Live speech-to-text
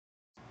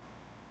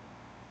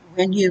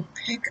When you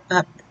pick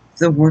up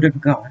the Word of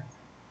God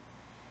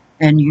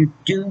and you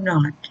do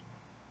not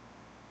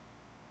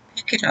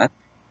pick it up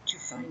to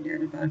find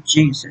out about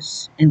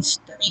Jesus and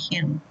study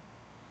Him,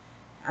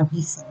 how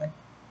He thought,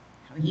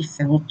 how He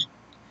felt,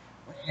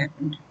 what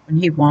happened when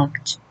He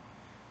walked,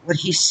 what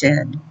He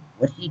said,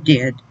 what He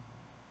did,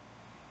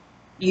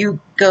 you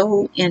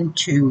go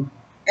into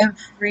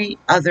every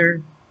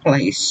other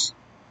place.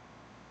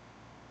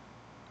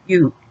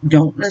 You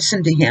don't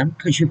listen to Him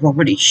because you've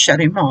already shut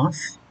Him off.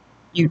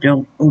 You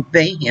don't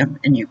obey Him,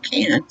 and you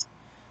can't.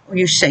 Or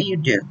you say you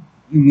do.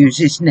 You use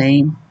His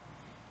name.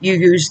 You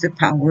use the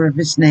power of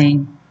His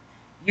name.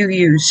 You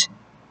use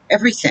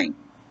everything.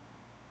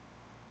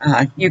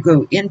 You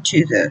go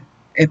into the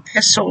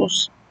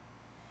epistles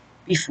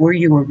before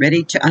you are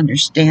ready to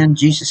understand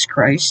Jesus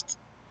Christ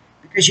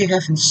because you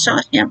haven't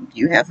sought Him.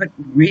 You haven't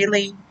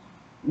really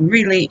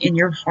in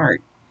your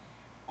heart,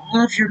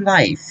 all of your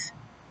life,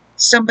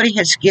 somebody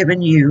has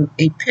given you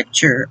a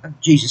picture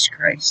of Jesus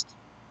Christ.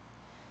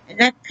 And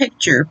that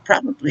picture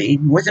probably,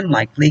 more than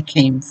likely,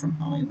 came from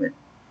Hollywood,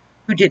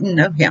 who didn't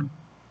know Him.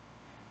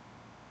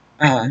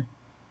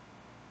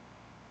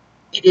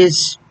 It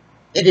is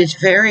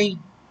very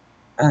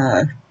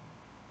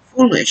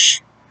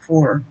foolish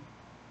for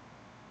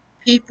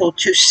people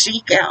to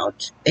seek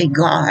out a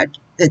God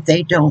that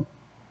they don't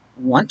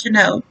want to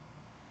know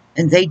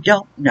and they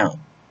don't know,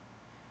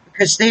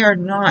 because they are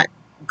not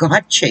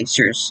God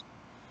chasers.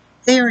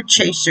 They are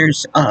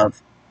chasers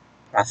of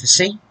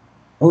prophecy.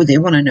 Oh, they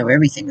want to know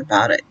everything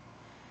about it.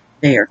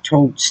 They are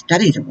told,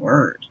 study the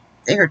Word.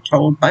 They are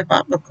told by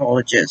Bible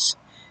colleges,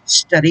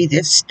 study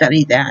this,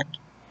 study that.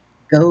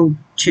 Go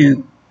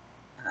to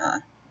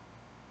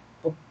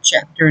book,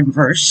 chapter, and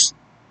verse.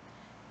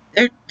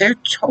 They're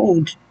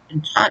told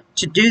and taught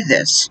to do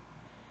this.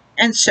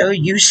 And so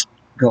you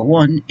go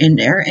on in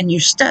there and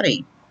you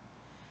study.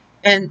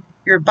 And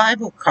your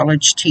Bible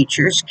college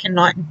teachers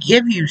cannot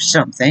give you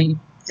something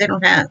they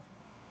don't have.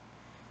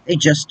 They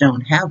just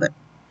don't have it.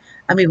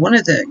 I mean, one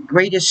of the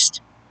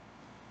greatest,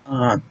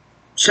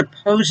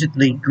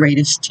 supposedly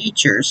greatest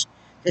teachers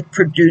that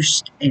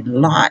produced a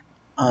lot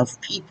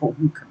of people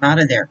who come out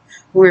of there,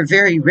 who are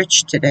very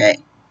rich today,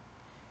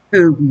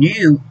 who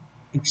knew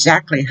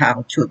exactly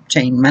how to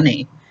obtain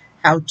money,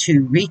 how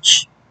to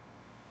reach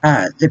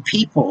the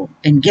people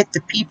and get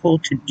the people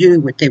to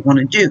do what they want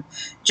to do.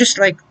 Just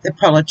like the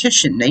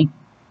politician, they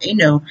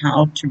know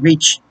how to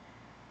reach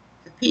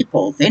the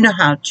people. They know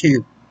how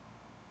to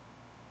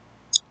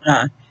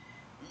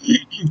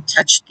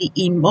touch the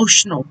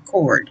emotional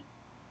cord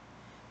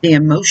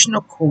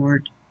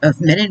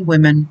of men and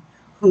women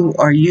who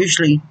are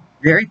usually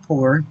very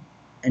poor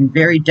and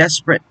very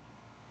desperate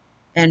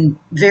and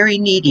very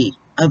needy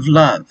of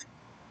love.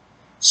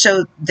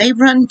 So they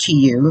run to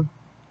you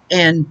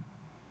and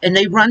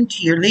they run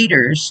to your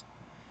leaders,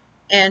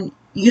 and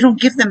you don't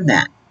give them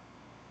that.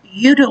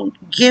 You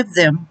don't give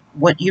them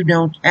what you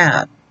don't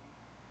have.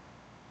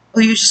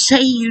 Or you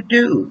say you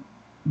do,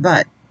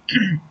 but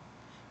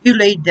you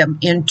lead them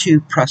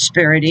into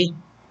prosperity.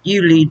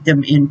 You lead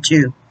them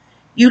into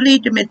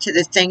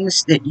the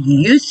things that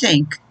you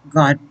think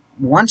God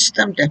wants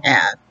them to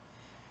have.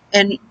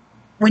 And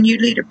when you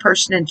lead a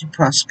person into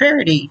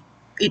prosperity,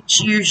 it's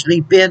usually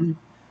been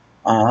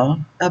all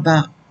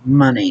about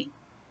money.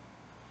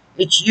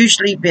 It's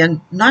usually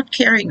been not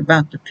caring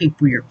about the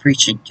people you're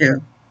preaching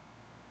to.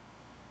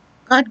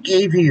 God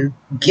gave you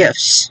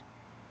gifts.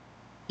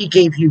 He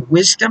gave you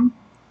wisdom.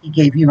 He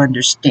gave you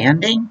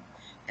understanding.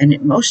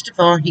 And most of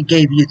all, He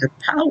gave you the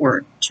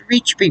power to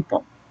reach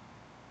people.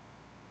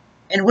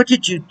 And what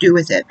did you do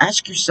with it?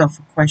 Ask yourself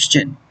a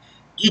question.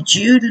 Did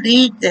you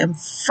lead them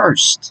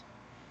first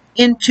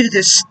into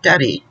the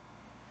study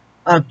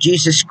of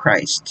Jesus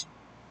Christ?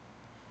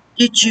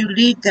 Did you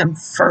lead them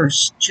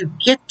first to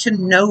get to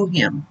know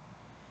Him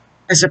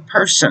as a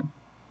person?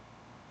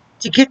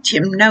 To get to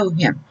know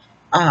Him?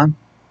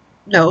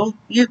 No,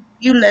 you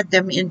led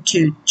them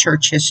into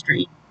church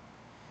history.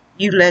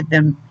 You led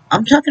them,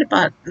 I'm talking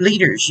about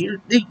leaders.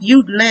 You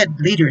led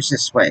leaders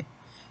this way.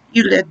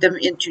 You led them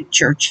into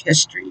church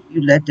history.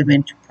 You led them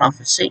into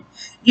prophecy.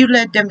 You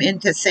led them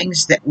into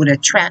things that would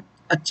attract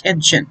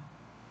attention.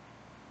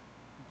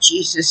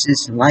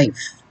 Jesus'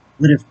 life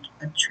would have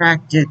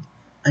attracted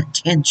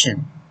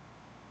attention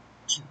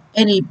to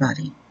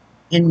anybody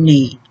in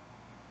need.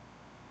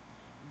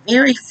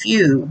 Very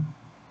few,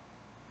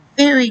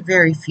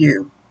 very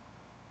few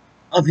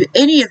of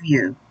any of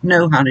you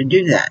know how to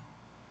do that.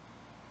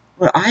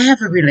 Well, I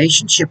have a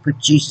relationship with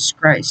Jesus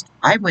Christ.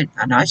 I went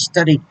and I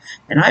studied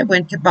and I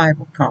went to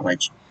Bible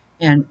college,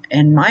 and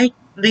my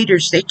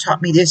leaders, they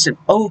taught me this, and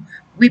oh,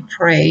 we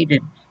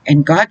prayed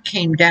and God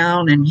came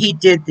down and He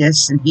did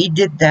this and He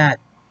did that.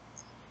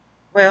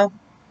 Well,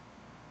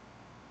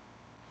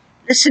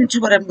 listen to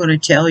what I'm going to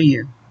tell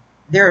you.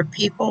 There are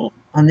people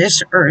on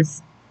this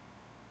earth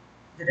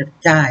that have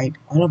died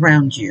all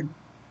around you,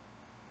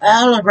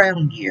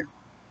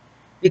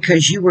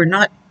 because you were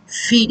not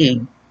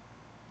feeding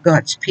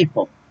God's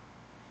people.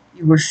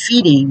 You were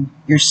feeding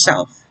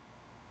yourself.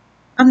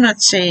 I'm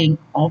not saying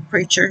all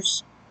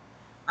preachers.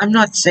 I'm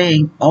not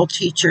saying all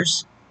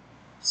teachers.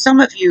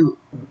 Some of you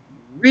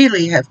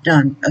really have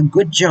done a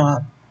good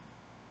job.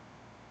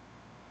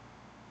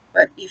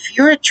 But if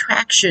your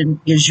attraction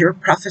is your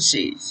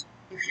prophecies,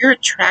 if your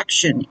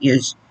attraction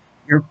is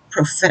your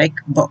prophetic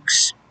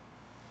books,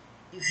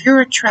 if your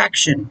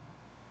attraction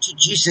to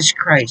Jesus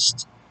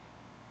Christ,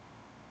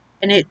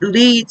 and it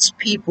leads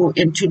people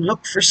into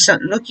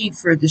looking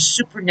for the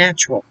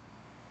supernatural,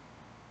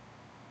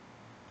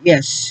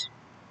 yes,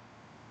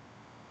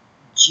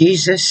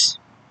 Jesus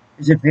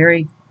is a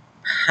very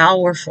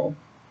powerful,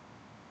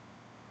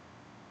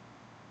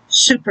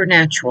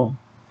 supernatural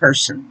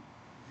person,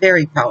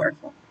 very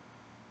powerful.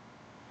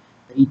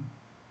 But you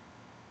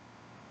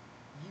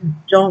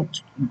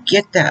don't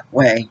get that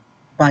way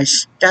by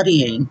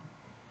studying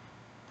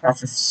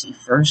prophecy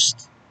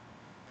first,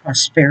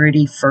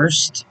 prosperity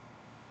first,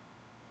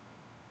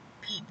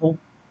 people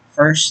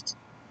first,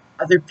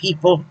 other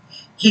people,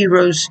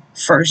 heroes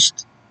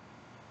first.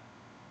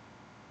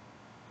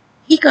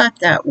 He got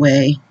that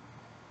way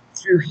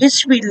through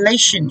his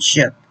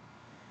relationship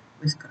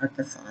with God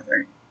the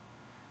Father,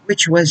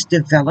 which was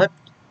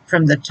developed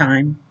from the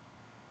time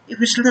he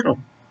was little.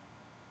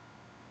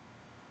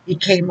 He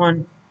came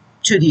on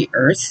to the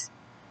earth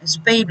as a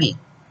baby.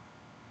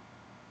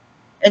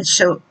 And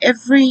so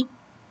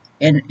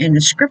and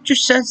the scripture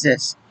says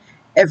this,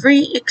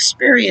 every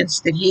experience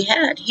that he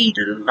had, he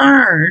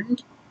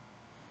learned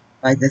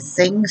by the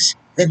things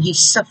that he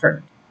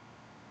suffered.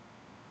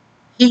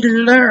 He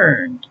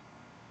learned.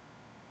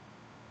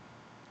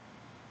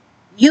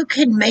 You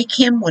can make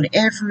him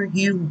whatever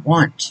you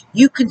want.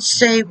 You can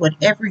say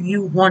whatever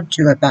you want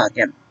to about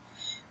him.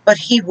 But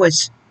he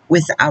was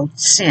without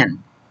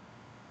sin.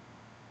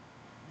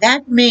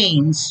 That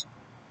means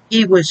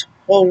he was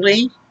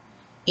holy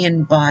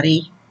in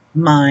body,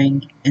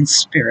 mind, and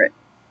spirit.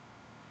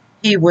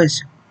 He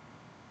was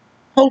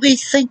holy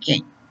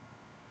thinking.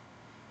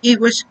 He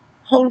was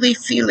holy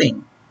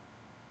feeling.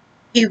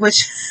 He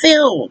was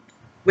filled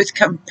with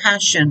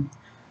compassion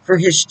for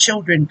his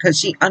children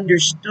because he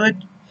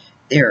understood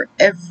their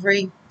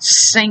every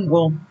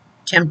single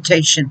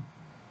temptation.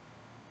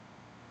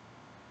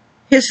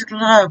 His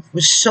love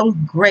was so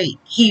great,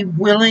 he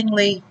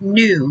willingly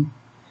knew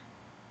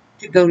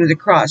to go to the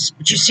cross.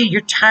 But you see,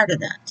 you're tired of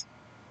that.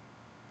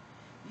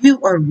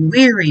 You are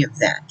weary of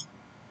that.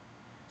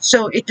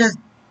 So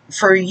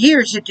for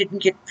years it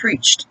didn't get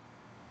preached.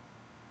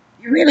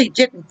 You really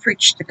didn't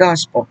preach the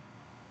gospel.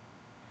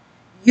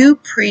 You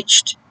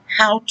preached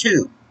how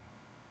to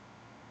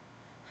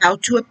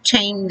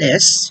obtain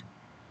this,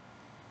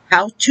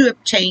 how to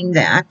obtain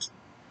that,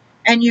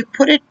 and you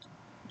put it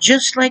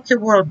just like the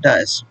world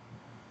does.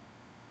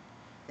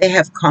 They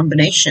have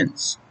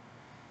combinations.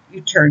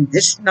 You turn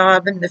this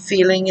knob in the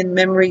feeling and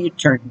memory, you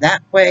turn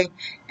that way,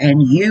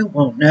 and you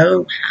will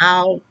know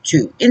how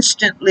to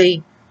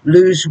instantly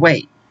lose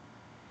weight.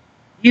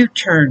 You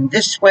turn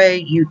this way,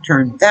 you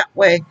turn that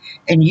way,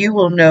 and you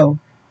will know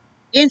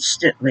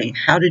instantly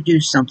how to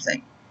do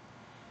something.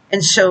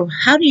 And so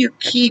how do you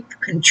keep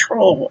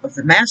control of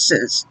the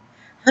masses?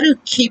 How do you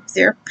keep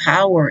their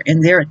power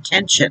and their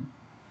attention?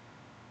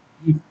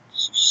 You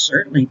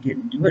certainly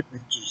didn't do it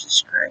with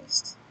Jesus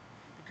Christ.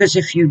 Because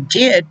if you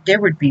did,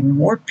 there would be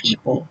more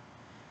people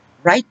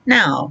right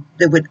now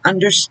that would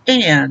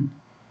understand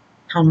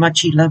how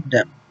much he loved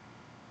them.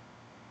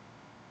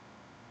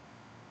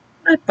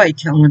 Not by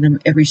telling them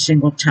every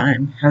single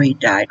time how he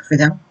died for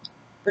them,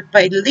 but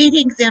by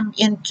leading them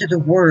into the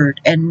Word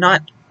and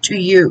not to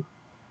you.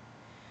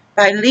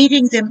 By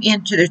leading them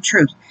into the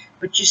truth.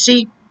 But you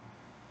see,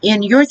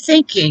 in your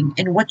thinking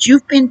and what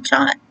you've been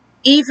taught,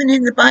 even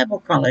in the Bible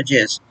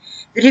colleges,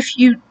 that if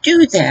you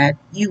do that,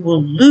 you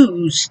will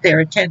lose their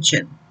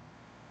attention.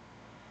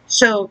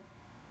 So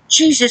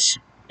Jesus,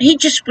 he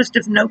just was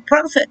of no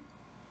profit.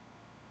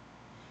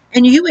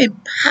 And you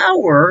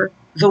empower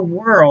the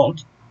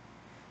world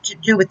to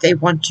do what they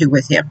want to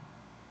with him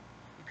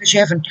because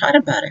you haven't taught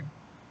about him.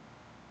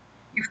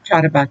 You've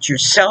taught about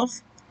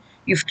yourself.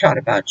 You've taught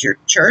about your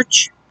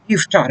church.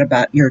 You've taught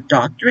about your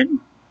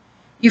doctrine.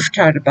 You've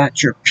taught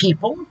about your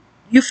people.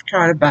 You've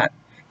taught about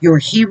your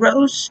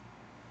heroes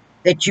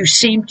that you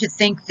seem to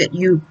think that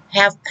you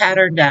have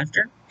patterned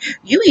after.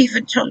 You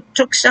even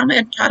took some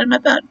and taught them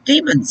about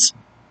demons.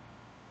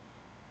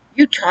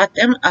 You taught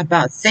them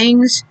about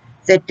things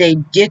that they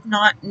did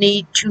not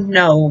need to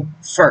know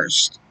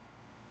first.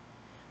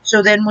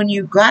 So then when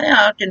you got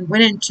out and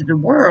went into the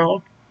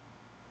world,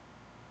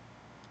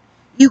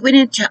 you went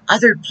into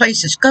other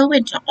places. Go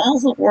into all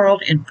the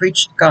world and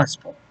preach the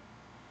gospel.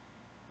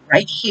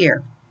 Right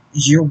here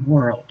is your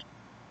world.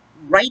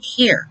 Right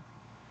here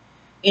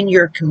in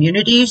your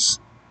communities.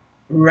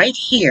 Right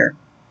here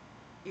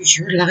is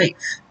your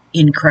life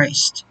in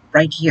Christ.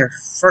 Right here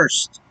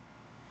first.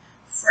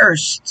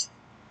 First.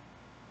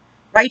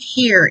 Right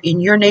here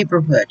in your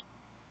neighborhood.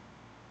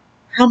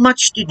 How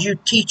much did you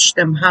teach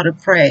them how to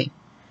pray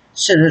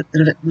so that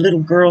the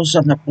little girls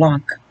on the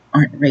block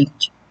aren't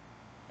raped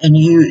and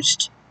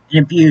used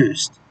and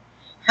abused?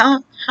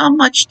 How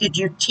much did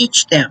you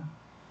teach them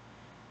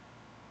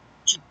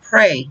to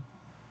pray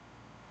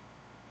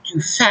to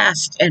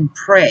fast and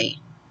pray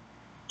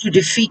to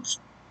defeat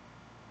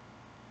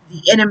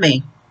the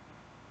enemy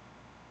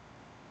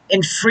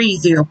and free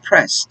the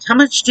oppressed. How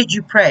much did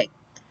you pray?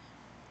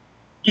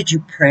 Did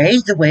you pray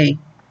the way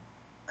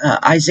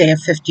Isaiah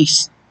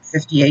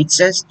 58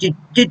 says?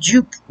 Did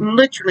you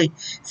literally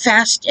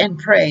fast and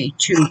pray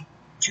to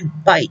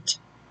bite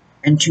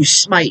and to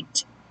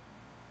smite?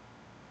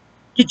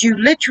 Did you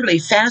literally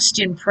fast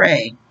and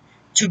pray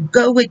to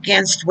go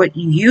against what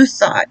you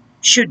thought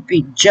should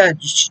be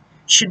judged,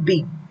 should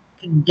be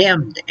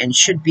condemned, and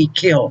should be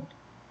killed?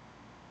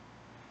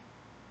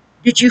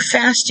 Did you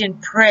fast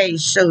and pray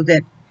so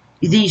that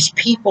these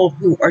people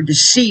who are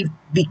deceived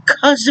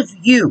because of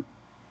you,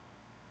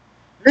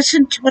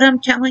 listen to what I'm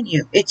telling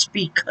you, it's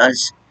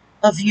because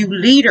of you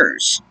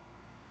leaders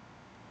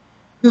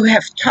who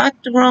have taught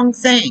the wrong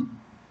thing,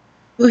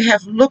 who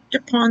have looked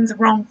upon the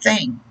wrong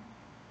thing,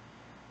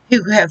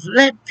 who have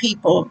led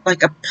people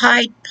like a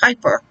Pied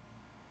Piper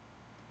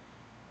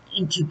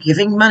into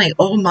giving money.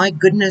 Oh my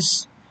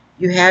goodness,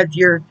 you have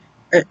your,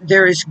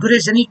 they're as good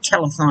as any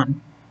telethon.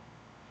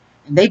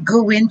 And they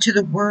go into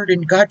the Word,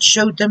 and God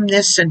showed them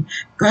this, and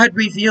God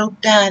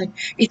revealed that.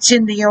 It's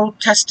in the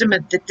Old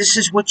Testament that this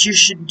is what you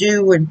should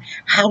do, and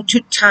how to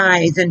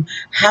tithe, and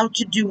how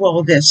to do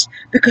all this.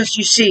 Because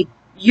you see,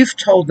 you've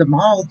told them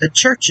all the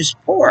church is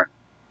poor.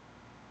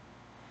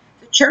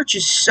 The church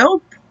is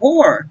so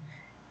poor.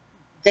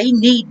 They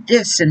need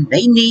this, and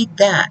they need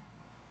that.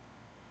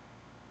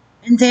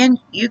 And then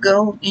you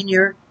go in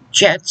your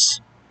jets,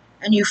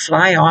 and you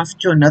fly off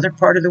to another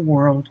part of the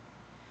world,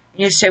 and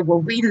you say, well,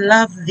 we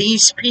love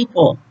these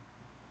people.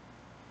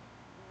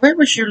 Where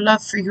was your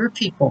love for your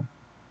people?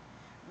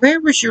 Where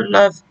was your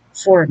love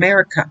for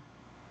America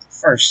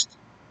first?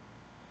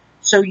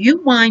 So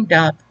you wind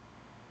up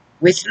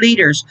with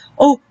leaders.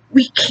 Oh,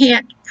 we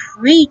can't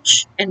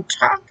preach and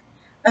talk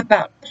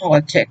about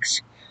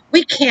politics.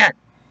 We can't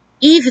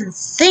even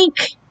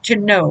think to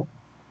know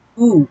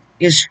who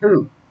is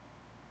who.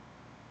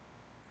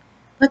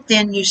 But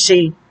then you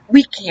see,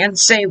 we can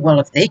say, well,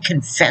 if they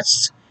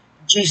confess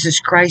Jesus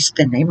Christ,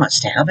 then they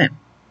must have him.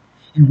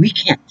 And we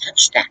can't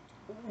touch that.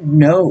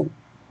 No.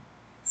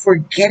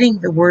 Forgetting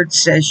the word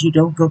says you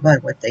don't go by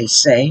what they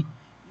say,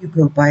 you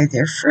go by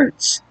their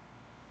fruits.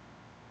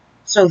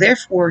 So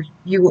therefore,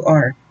 you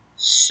are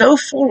so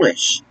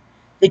foolish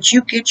that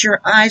you get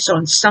your eyes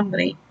on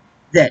somebody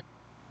that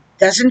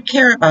doesn't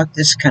care about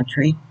this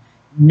country,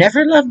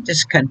 never loved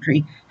this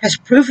country, has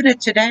proven it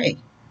today,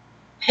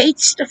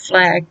 hates the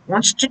flag,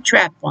 wants to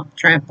tramp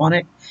on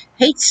it,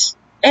 hates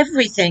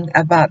everything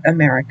about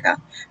America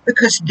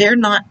because they're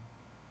not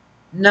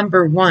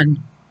number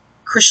one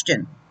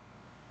Christian.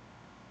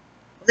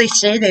 They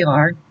say they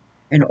are,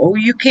 and oh,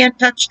 you can't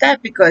touch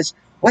that because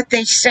what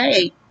they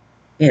say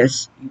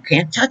is you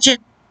can't touch it.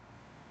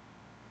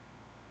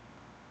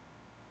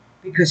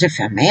 Because if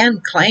a man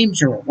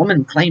claims or a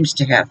woman claims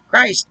to have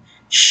Christ,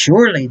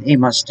 surely they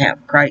must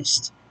have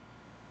Christ.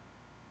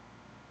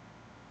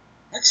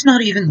 That's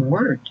not even the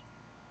word.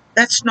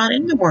 That's not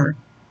in the word.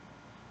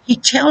 He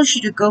tells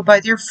you to go by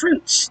their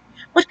fruits.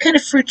 What kind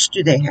of fruits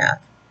do they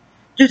have?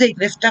 Do they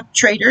lift up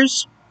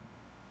traitors?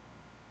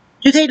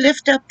 Do they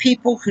lift up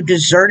people who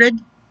deserted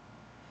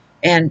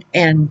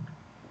and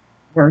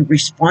were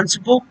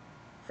responsible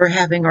for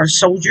having our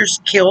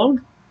soldiers killed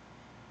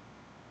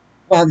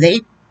while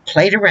they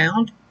played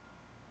around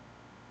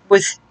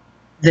with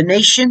the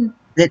nation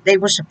that they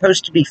were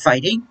supposed to be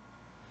fighting?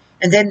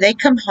 And then they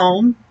come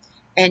home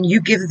and you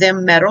give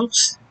them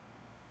medals?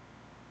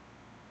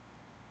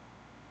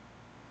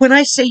 When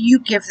I say you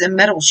give them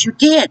medals, you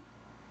did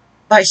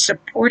by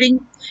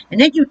supporting, and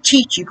then you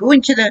teach. You go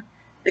into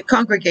the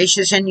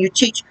congregations and you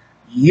teach.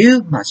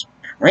 You must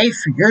pray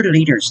for your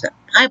leaders. The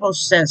Bible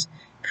says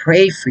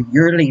pray for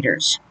your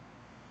leaders.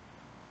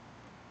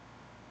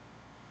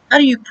 How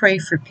do you pray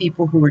for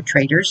people who are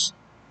traitors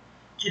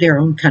to their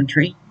own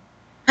country?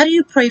 How do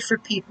you pray for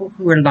people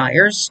who are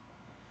liars,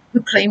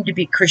 who claim to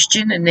be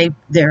Christian and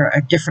they're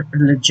a different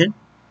religion?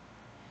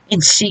 In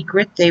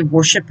secret, they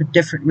worship a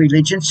different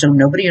religion so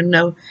nobody will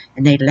know,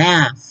 and they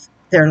laugh.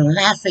 They're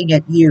laughing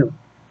at you.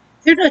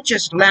 They're not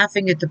just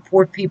laughing at the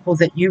poor people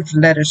that you've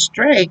led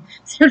astray.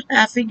 They're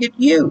laughing at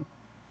you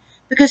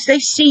because they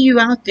see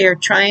you out there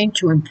trying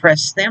to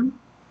impress them.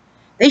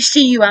 They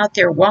see you out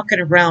there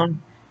walking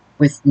around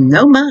with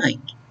no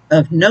mind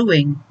of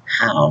knowing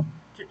how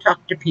to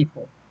talk to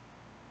people.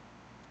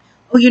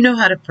 Oh, you know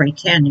how to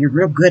pretend. You're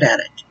real good at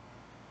it.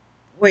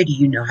 Boy, do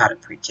you know how to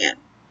pretend.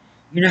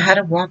 You know how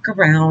to walk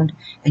around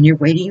and you're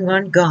waiting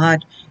on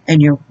God and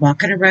you're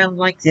walking around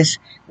like this,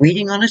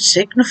 waiting on a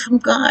signal from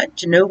God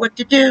to know what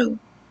to do.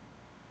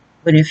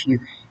 But if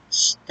you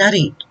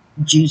studied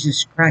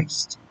Jesus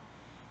Christ,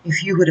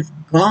 if you would have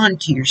gone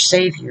to your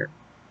Savior,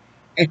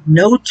 at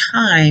no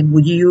time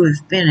would you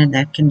have been in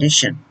that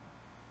condition.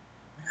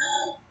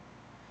 No,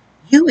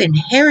 you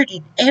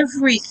inherited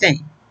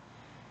everything.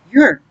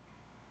 Your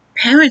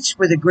parents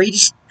were the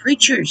greatest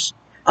preachers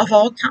of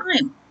all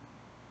time.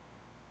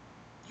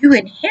 You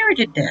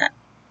inherited that.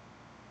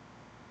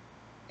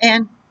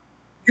 And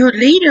Your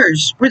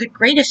leaders were the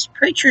greatest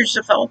preachers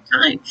of all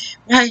time.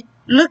 Why,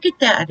 look at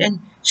that. And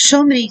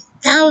so many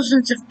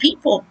thousands of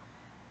people,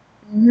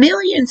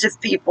 millions of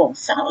people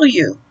follow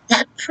you.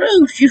 That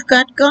proves you've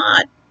got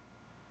God.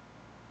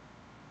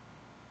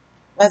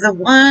 While the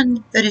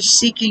one that is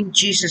seeking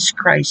Jesus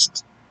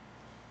Christ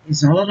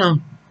is all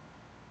alone.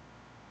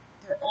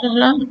 They're all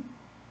alone.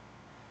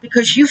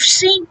 Because you've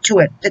seen to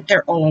it that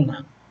they're all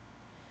alone.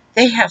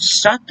 They have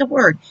sought the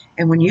word.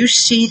 And when you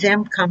see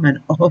them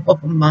coming, oh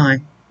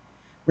my,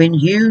 when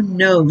you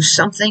know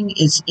something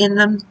is in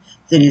them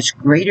that is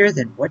greater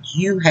than what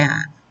you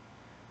have,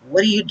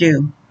 what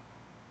do?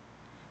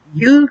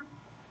 You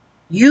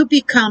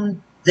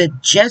become the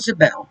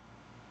Jezebel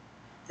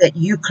that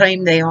you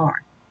claim they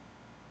are.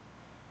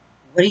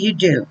 What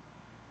do?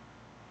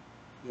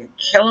 You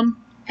kill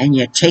them and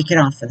you take it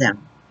off of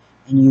them.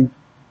 And you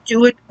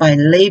do it by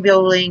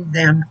labeling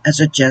them as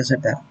a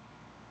Jezebel.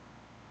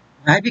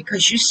 Why?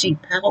 Because you see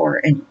power,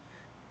 and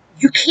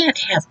you can't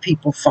have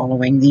people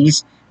following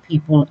these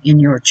people in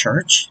your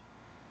church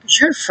because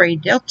you're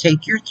afraid they'll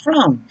take your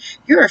throne.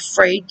 You're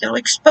afraid they'll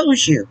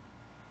expose you.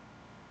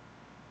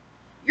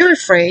 You're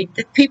afraid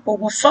that people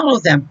will follow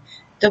them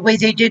the way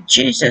they did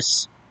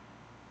Jesus.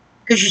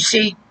 Because you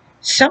see,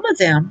 some of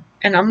them,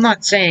 and I'm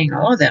not saying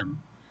all of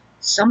them,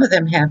 some of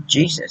them have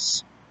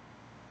Jesus.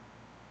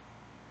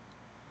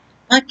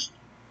 But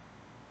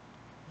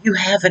you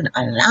haven't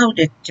allowed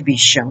it to be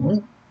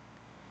shown.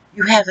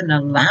 You haven't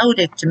allowed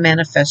it to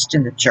manifest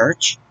in the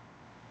church.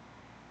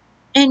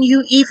 And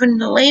you even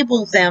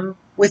label them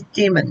with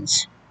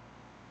demons.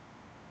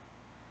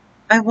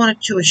 I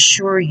wanted to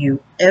assure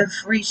you,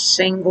 every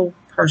single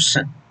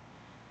person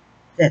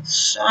that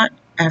sought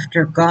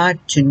after God,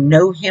 to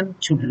know Him,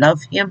 to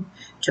love Him,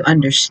 to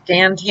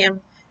understand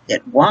Him,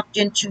 that walked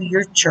into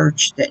your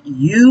church that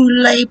you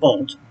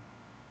labeled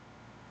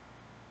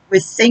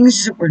with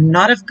things that were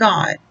not of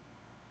God,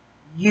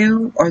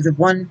 you are the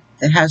one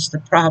that has the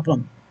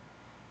problem.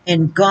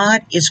 And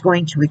God is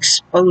going to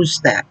expose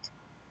that.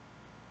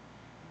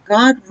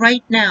 God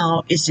right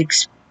now is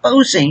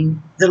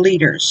exposing the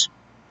leaders.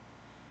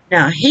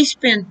 Now, He's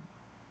been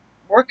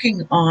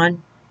working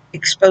on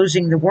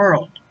exposing the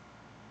world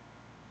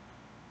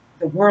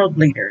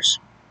leaders.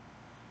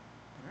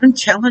 I'm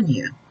telling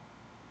you,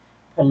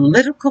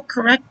 political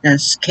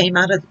correctness came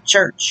out of the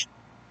church.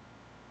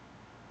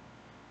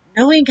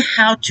 Knowing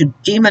how to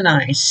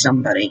demonize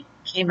somebody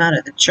came out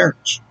of the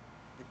church.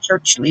 The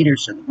church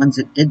leaders are the ones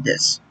that did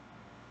this.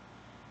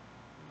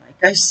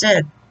 Like I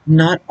said,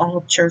 not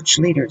all church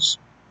leaders.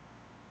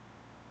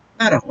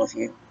 Not all of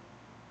you.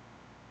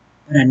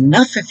 But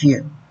enough of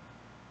you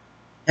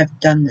have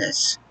done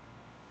this.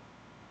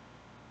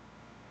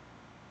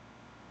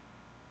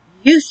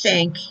 You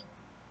think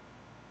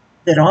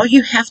that all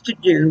you have to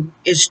do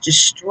is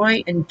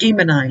destroy and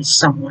demonize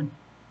someone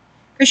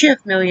because you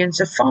have millions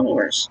of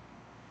followers.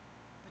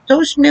 But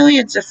those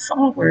millions of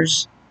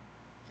followers,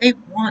 a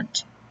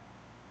lot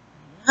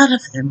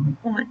of them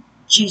want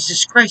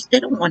Jesus Christ. They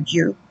don't want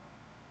you.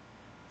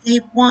 They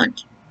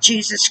want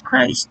Jesus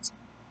Christ.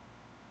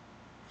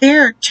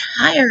 They're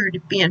tired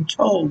of being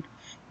told,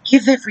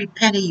 give every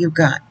penny you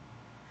got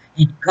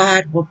and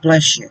God will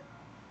bless you.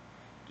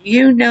 Do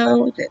you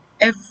know that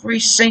every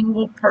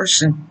single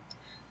person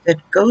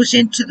that goes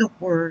into the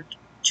Word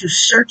to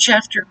search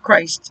after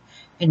Christ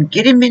and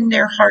get Him in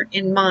their heart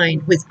and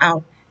mind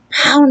without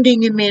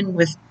pounding Him in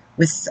with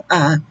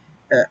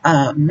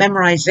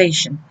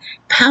memorization,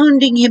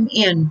 pounding Him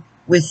in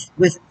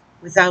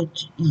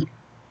without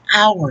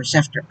hours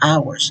after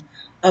hours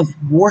of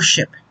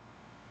worship?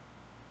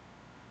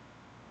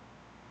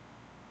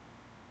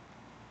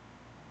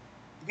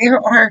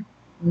 There are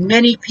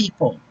many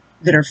people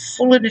that are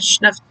foolish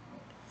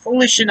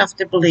enough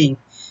to believe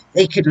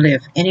they could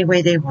live any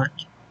way they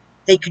want.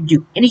 They could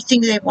do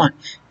anything they want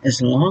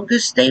as long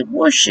as they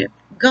worship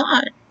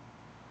God.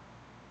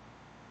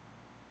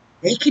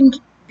 They can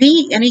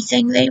be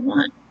anything they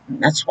want.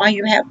 And that's why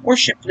you have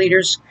worship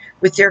leaders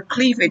with their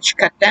cleavage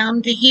cut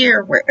down to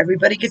here, where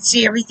everybody can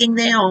see everything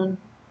they own.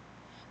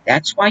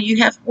 That's why you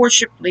have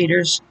worship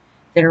leaders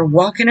that are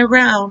walking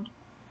around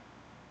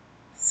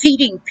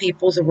feeding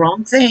people the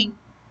wrong thing.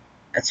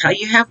 That's how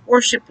you have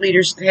worship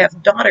leaders that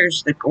have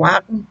daughters that go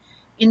out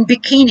in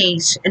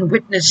bikinis and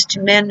witness to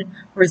men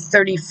who are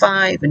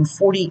 35 and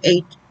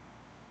 48.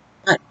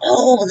 But,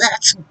 oh,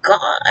 that's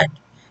God.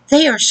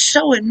 They are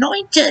so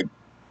anointed.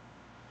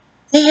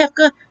 They have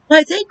got,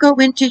 why, they go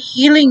into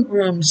healing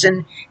rooms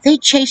and they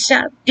chase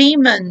out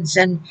demons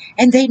and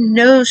they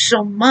know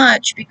so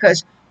much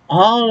because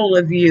all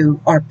of you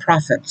are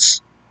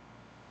prophets.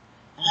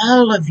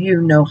 All of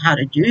you know how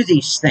to do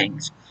these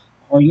things.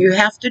 All you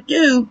have to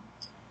do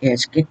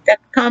is get that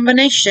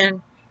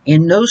combination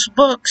in those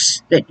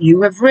books that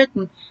you have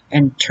written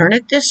and turn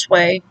it this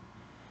way,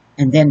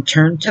 and then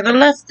turn to the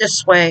left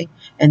this way,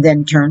 and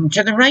then turn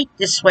to the right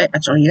this way.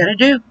 That's all you got to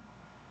do.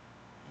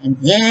 And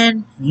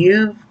then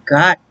you've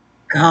got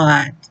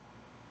God.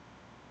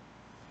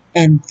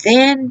 And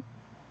then,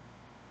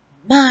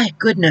 my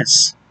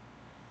goodness,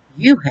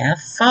 you have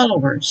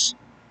followers.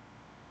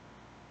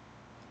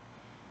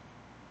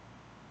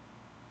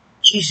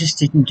 Jesus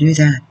didn't do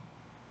that.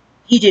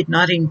 He did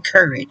not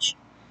encourage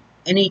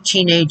any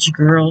teenage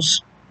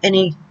girls,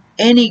 any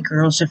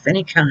girls of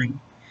any kind,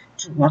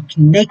 to walk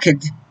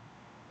naked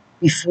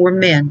before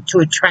men to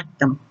attract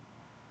them.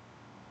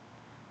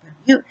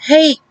 But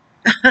hey,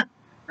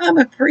 I'm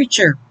a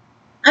preacher.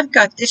 I've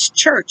got this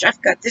church.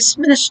 I've got this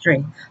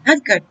ministry.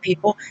 I've got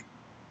people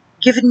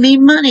giving me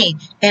money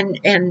and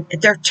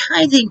they're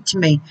tithing to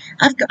me.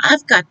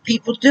 I've got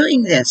people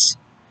doing this.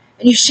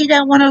 And you see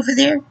that one over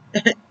there?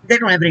 They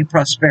don't have any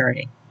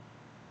prosperity.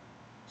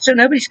 So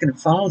nobody's going to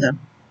follow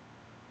them.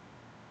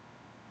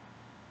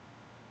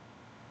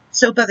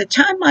 So by the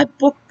time my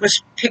book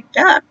was picked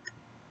up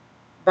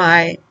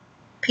by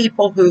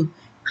people who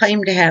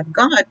claimed to have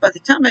God, by the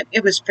time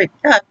it was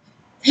picked up,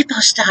 they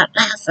bust out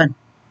laughing.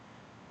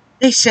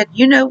 They said,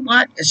 you know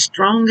what? As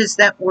strong as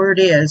that word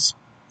is,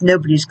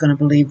 nobody's going to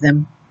believe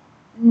them.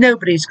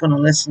 Nobody's going to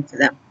listen to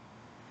them.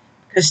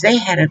 Because they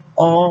had it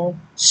all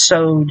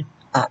sewed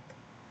up.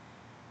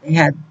 They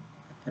had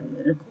the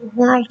political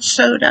world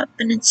sewed up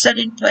and set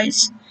in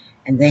place,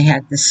 and they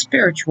had the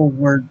spiritual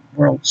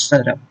world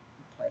set up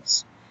in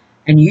place.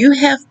 And you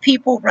have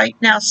people right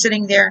now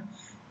sitting there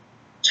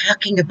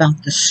talking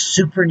about the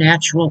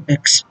supernatural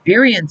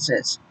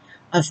experiences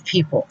of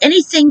people.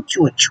 Anything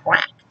to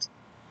attract.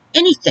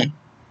 Anything.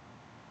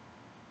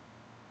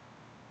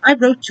 I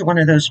wrote to one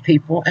of those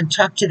people and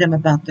talked to them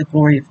about the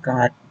glory of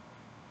God.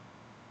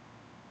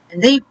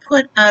 And they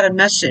put out a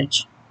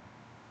message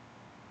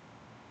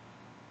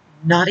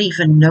not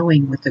even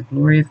knowing what the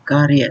glory of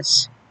God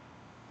is.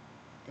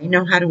 They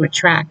know how to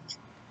attract,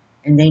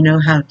 and they know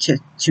how to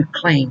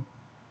claim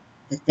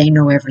that they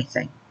know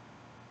everything.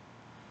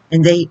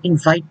 And they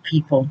invite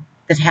people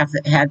that have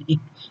had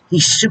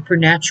these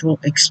supernatural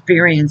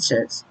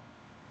experiences.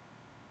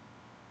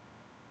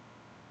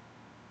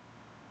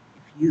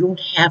 If you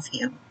don't have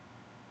Him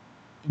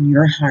in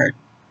your heart,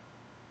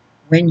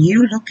 when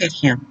you look at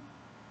Him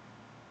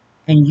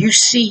and you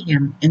see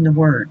Him in the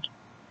Word,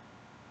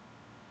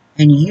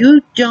 and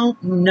you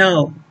don't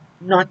know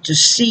not to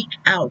seek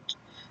out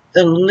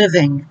the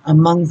living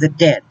among the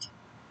dead,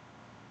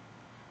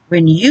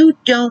 when you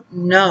don't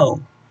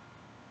know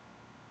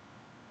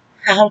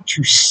how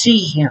to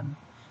see Him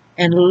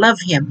and love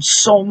Him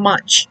so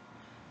much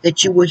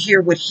that you will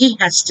hear what He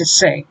has to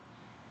say,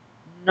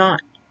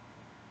 not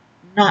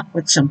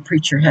what some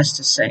preacher has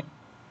to say.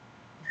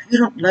 If you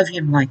don't love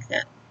Him like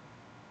that,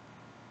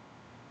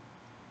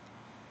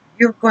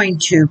 you're going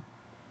to,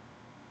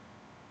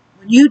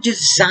 when you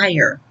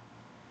desire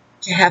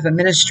to have a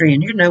ministry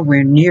and you're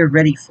nowhere near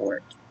ready for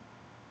it,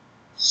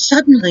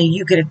 suddenly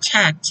you get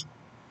attacked.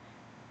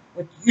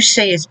 What you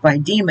say is by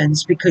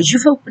demons, because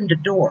you've opened a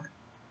door.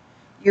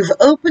 You've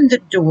opened the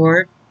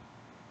door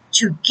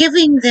to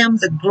giving them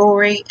the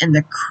glory and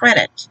the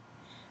credit.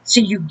 So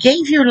you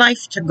gave your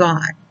life to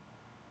God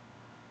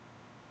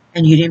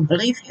and you didn't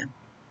believe Him.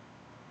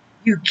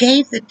 You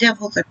gave the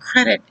devil the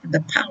credit and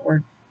the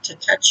power to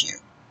touch you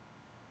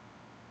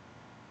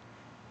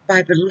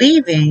by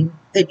believing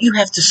that you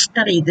have to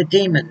study the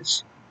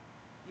demons.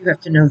 You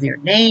have to know their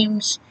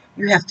names.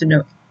 You have to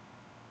know.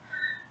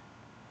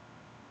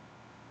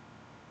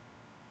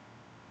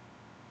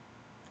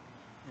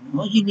 And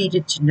all you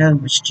needed to know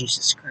was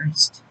Jesus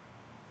Christ.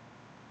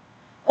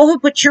 Oh,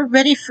 but you're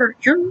ready for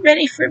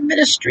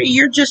ministry.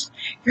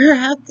 You're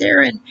out there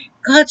and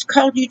God's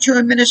called you to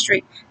a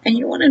ministry. And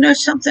you want to know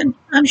something?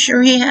 I'm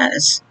sure He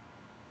has.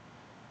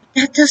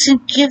 That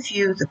doesn't give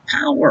you the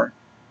power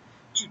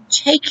to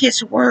take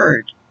His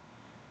word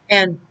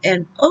and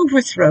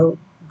overthrow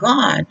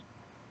God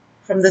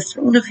from the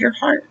throne of your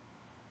heart.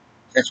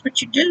 That's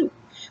what you do.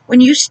 When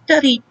you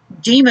study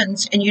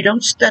demons and you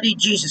don't study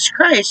Jesus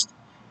Christ,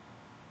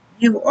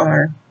 you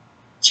are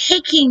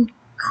taking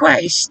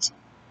Christ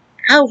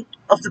out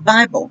of the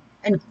Bible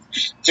and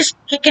just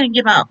kicking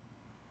Him out.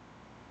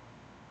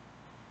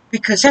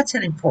 Because that's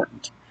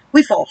unimportant.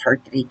 We've all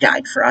heard that He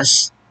died for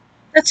us.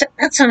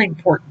 That's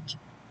unimportant.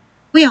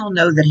 We all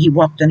know that He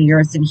walked on the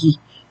earth and He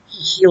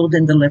healed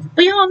and delivered.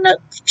 We all know.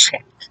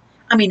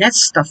 I mean,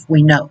 that's stuff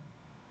we know.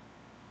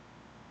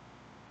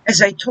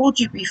 As I told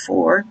you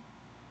before,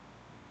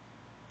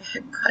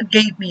 God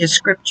gave me a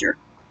scripture,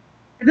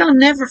 and I'll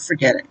never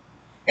forget it.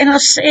 And I'll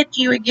say it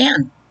to you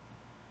again.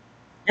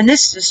 And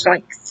this is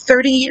like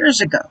 30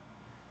 years ago,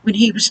 when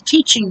He was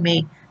teaching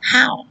me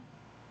how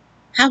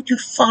to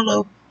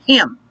follow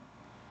Him.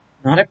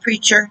 Not a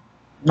preacher,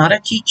 not a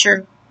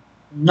teacher,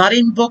 not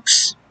in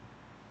books,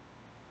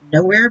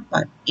 nowhere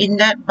but in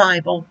that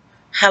Bible,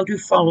 how to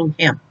follow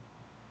Him.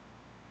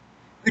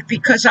 But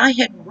because I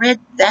had read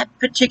that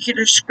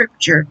particular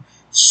scripture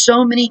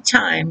so many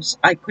times,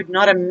 I could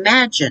not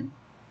imagine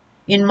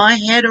in my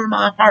head or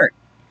my heart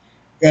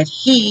that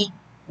He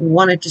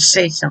wanted to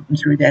say something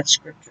through that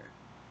scripture.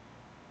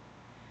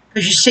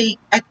 Because you see,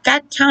 at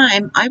that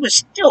time, I was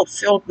still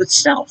filled with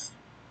self.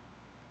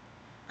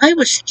 I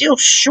was still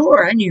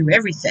sure I knew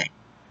everything.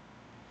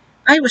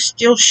 I was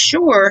still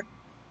sure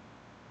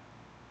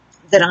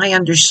that I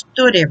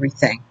understood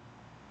everything.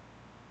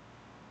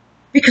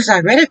 Because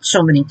I read it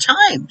so many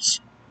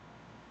times.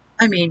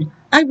 I mean,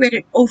 I read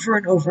it over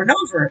and over and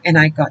over, and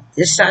I got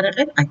this out of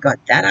it, I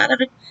got that out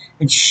of it,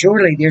 and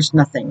surely there's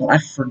nothing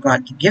left for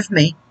God to give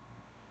me.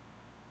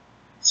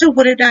 So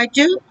what did I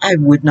do? I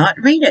would not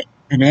read it.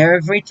 And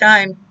every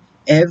time,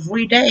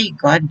 every day,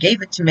 God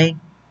gave it to me,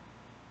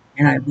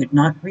 and I would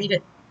not read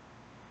it.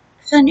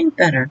 Because I knew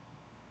better.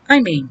 I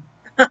mean,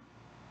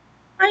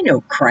 I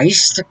know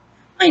Christ.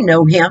 I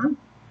know him.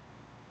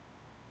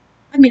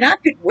 I mean,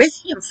 I've been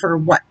with him for,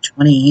 what,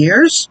 20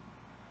 years?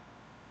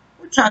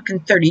 We're talking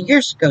 30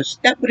 years ago, so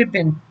that would have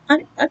been,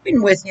 I've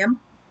been with him.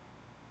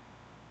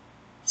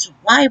 So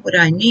why would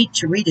I need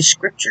to read a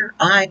scripture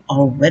I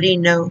already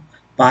know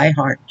by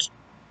heart?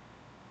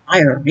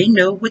 I already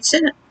know what's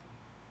in it.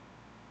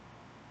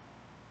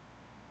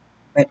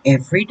 But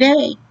every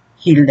day,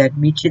 he led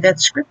me to that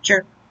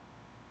scripture.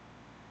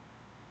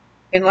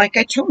 And like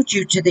I told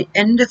you, to the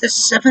end of the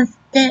 7th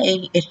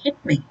day, it hit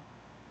me.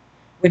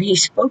 When he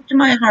spoke to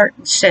my heart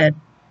and said,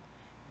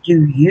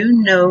 do you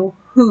know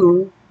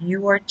who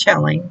you are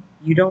telling?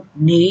 You don't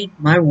need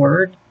my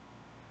word.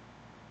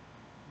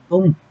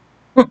 Boom.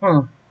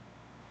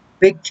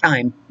 Big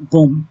time.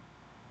 Boom.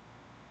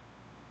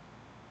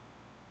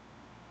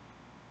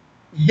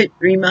 It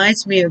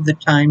reminds me of the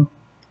time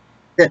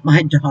that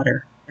my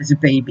daughter, as a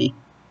baby,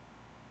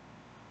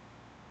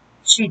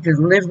 she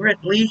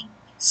deliberately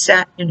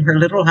sat in her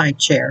little high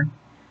chair,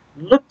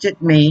 looked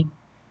at me,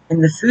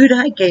 and the food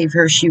I gave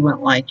her, she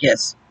went like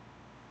this,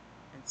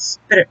 and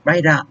spit it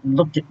right out and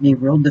looked at me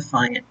real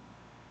defiant.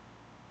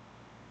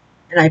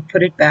 And I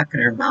put it back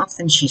in her mouth,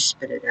 and she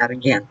spit it out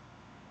again.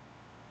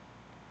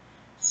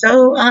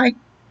 So I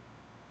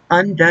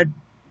undone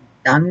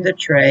the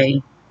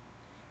tray,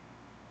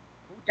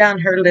 pulled down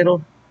her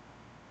little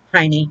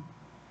tiny,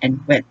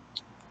 and went.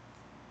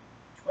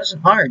 It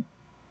wasn't hard.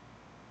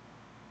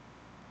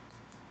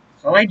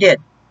 That's all I did.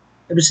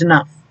 It was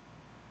enough,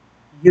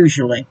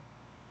 usually.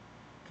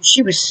 Because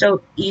she was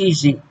so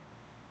easy.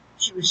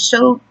 She was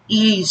so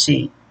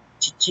easy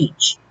to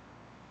teach.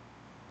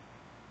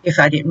 If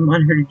I didn't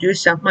want her to do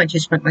something, I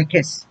just went like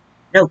this.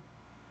 No. And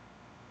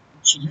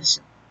she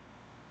listened.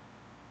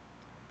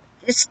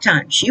 But this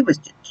time, she was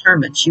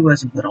determined she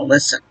wasn't going to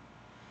listen.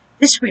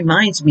 This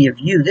reminds me of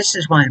you. This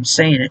is why I'm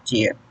saying it to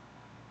you.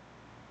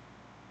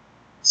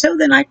 So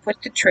then I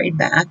put the tray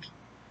back,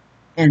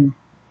 and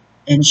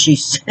she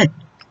said,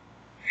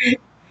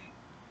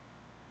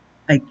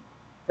 I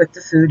put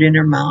the food in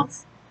her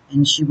mouth,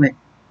 and she went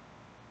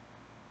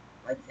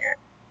like that.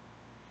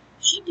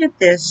 She did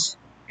this,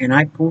 and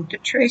I pulled the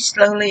tray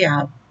slowly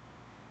out,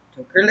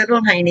 took her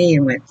little hiney,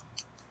 and went.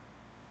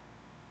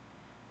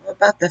 Well,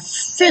 about the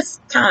 5th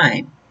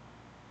time,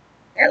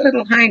 that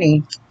little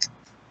hiney,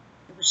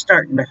 it was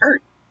starting to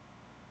hurt.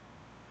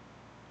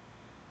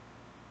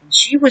 And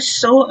she was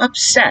so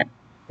upset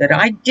that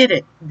I did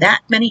it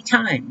that many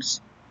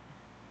times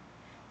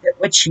that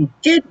what she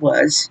did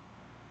was,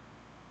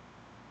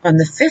 on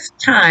the 5th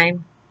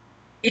time,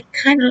 it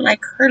kind of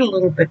like hurt a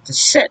little bit to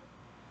sit.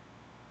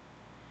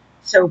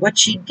 So what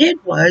she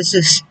did was,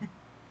 is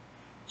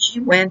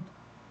she went,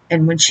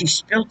 and when she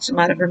spilled some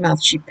out of her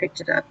mouth, she picked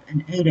it up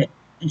and ate it.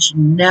 And she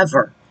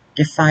never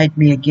defied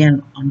me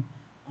again on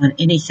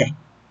anything.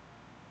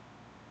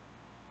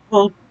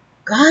 Well,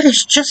 God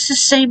is just the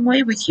same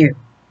way with you.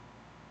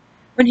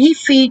 When he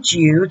feeds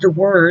you the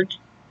word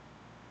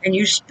and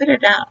you spit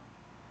it out,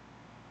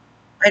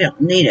 I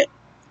don't need it.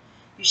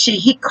 You see,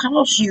 he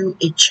calls you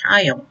a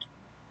child.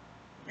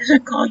 He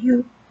doesn't call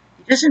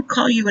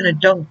you an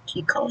adult.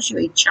 He calls you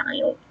a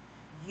child.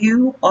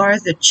 You are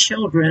the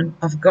children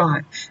of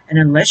God. And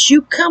unless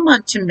you come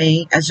unto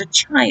me as a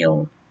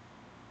child,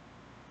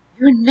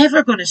 you're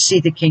never going to see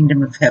the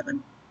kingdom of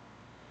heaven.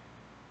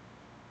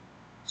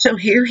 So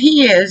here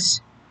he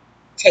is,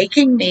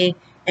 taking me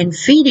and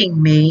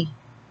feeding me.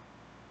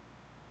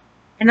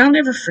 And I'll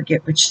never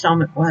forget which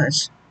psalm it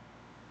was.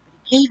 But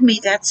he gave me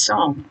that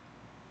psalm.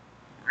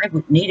 I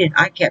would need it.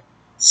 I kept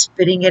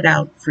spitting it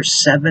out for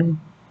 7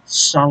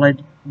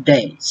 solid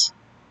days.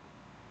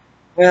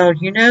 Well,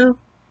 you know,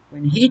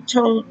 when he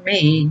told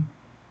me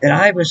that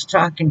I was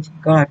talking to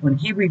God, when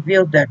he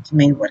revealed that to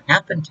me, what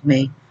happened to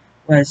me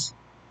was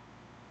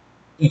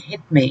it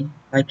hit me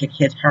like it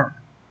hit her.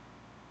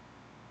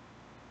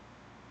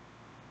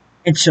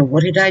 And so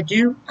what did I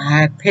do?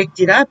 I picked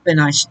it up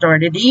and I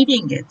started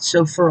eating it.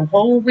 So for a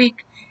whole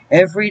week,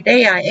 every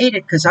day I ate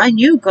it because I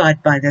knew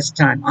God by this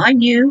time. I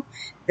knew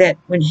that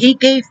when he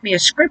gave me a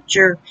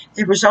scripture,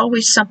 there was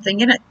always something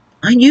in it.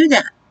 I knew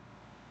that.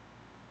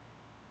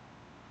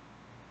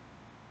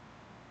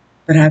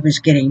 But I was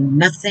getting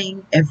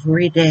nothing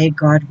every day.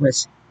 God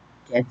was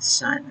dead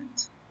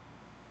silent.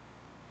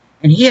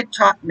 And he had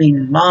taught me a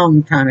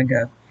long time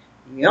ago,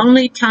 the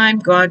only time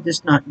God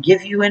does not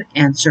give you an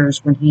answer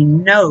is when he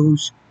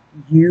knows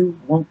you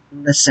won't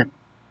listen.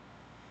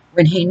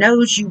 When he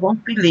knows you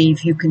won't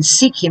believe, you can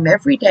seek him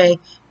every day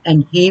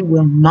and he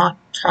will not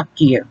talk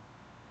to you.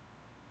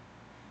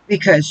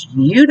 Because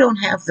you don't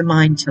have the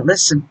mind to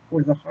listen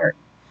or the heart.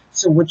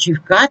 So what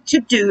you've got to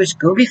do is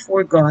go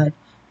before God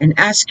and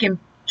ask him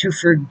to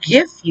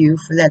forgive you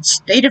for that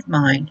state of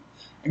mind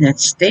and that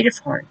state of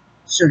heart.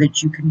 so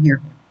that you can hear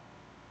him.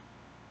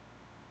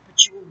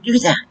 But you will do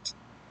that.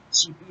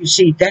 So you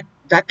see,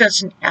 that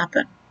doesn't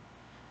happen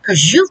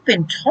because you've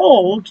been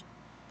told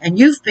and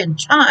you've been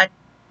taught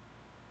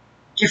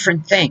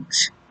different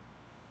things.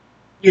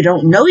 You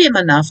don't know him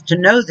enough to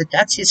know that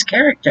that's his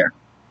character.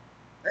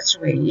 That's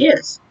the way he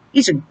is.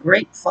 He's a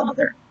great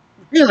father.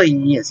 Really,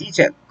 he is. He's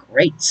a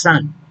great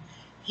son.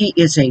 He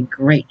is a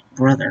great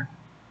brother.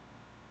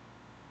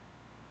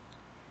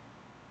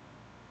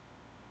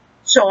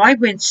 So I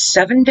went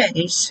 7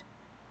 days,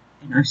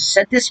 and I've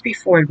said this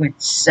before, I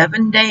went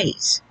 7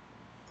 days.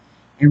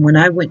 And when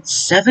I went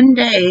 7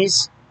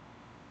 days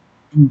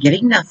and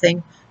getting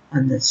nothing,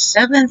 on the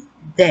 7th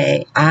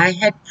day, I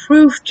had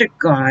proved to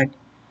God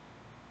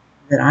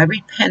that I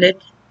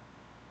repented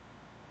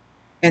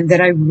and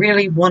that I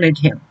really wanted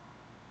him.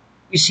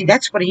 You see,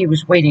 that's what he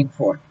was waiting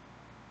for.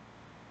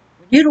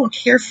 When you don't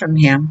hear from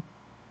him,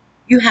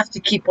 you have to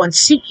keep on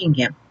seeking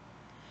him.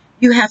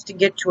 You have to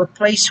get to a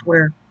place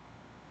where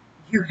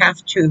you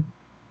have to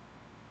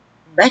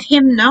let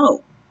him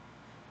know.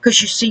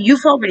 Because you see,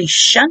 you've already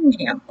shunned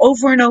him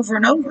over and over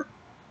and over.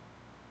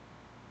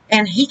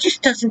 And he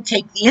just doesn't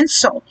take the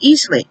insult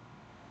easily.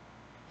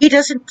 He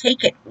doesn't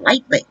take it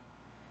lightly.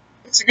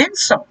 It's an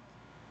insult.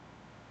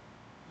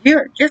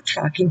 You're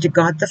talking to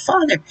God the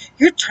Father.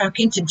 You're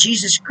talking to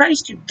Jesus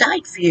Christ who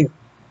died for you.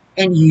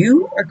 And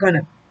you are going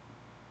to,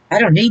 I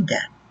don't need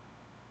that.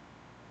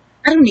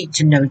 I don't need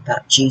to know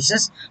about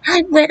Jesus.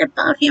 I read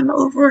about him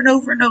over and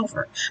over and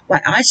over.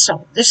 Why, I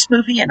saw this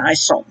movie and I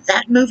saw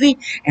that movie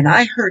and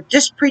I heard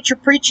this preacher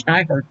preach and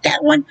I heard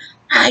that one.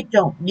 I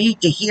don't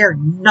need to hear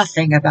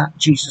nothing about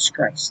Jesus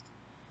Christ.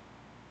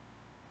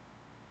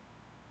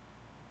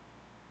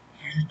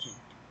 Attitude.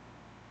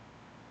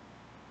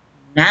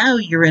 Now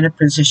you're in a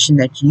position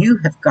that you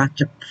have got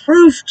to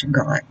prove to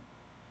God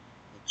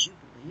that you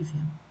believe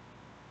him.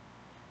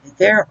 That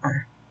there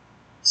are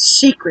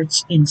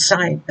secrets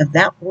inside of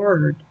that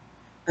word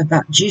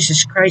about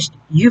Jesus Christ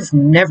you've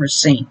never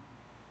seen.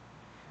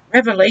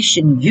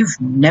 Revelation you've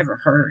never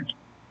heard.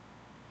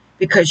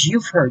 Because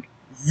you've heard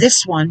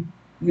this one,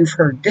 you've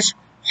heard this.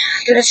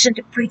 I listen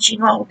to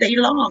preaching all day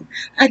long.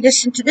 I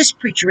listen to this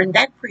preacher and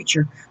that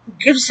preacher who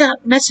gives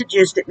out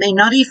messages that may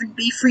not even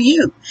be for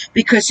you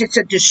because it's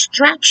a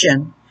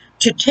distraction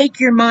to take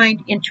your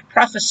mind into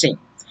prophecy,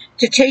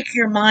 to take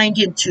your mind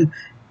into,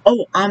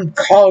 oh, I'm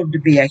called to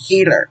be a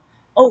healer.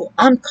 Oh,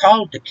 I'm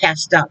called to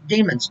cast out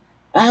demons.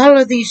 All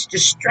of these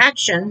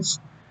distractions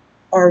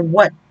are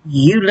what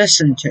you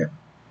listen to.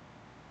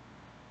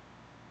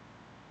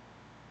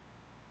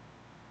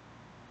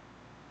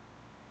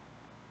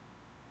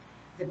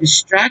 The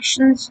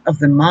distractions of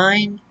the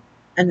mind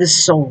and the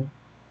soul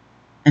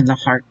and the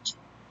heart.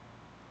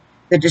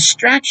 The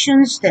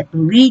distractions that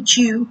lead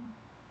you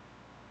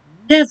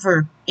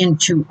never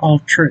into all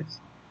truth.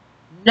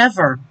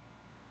 Never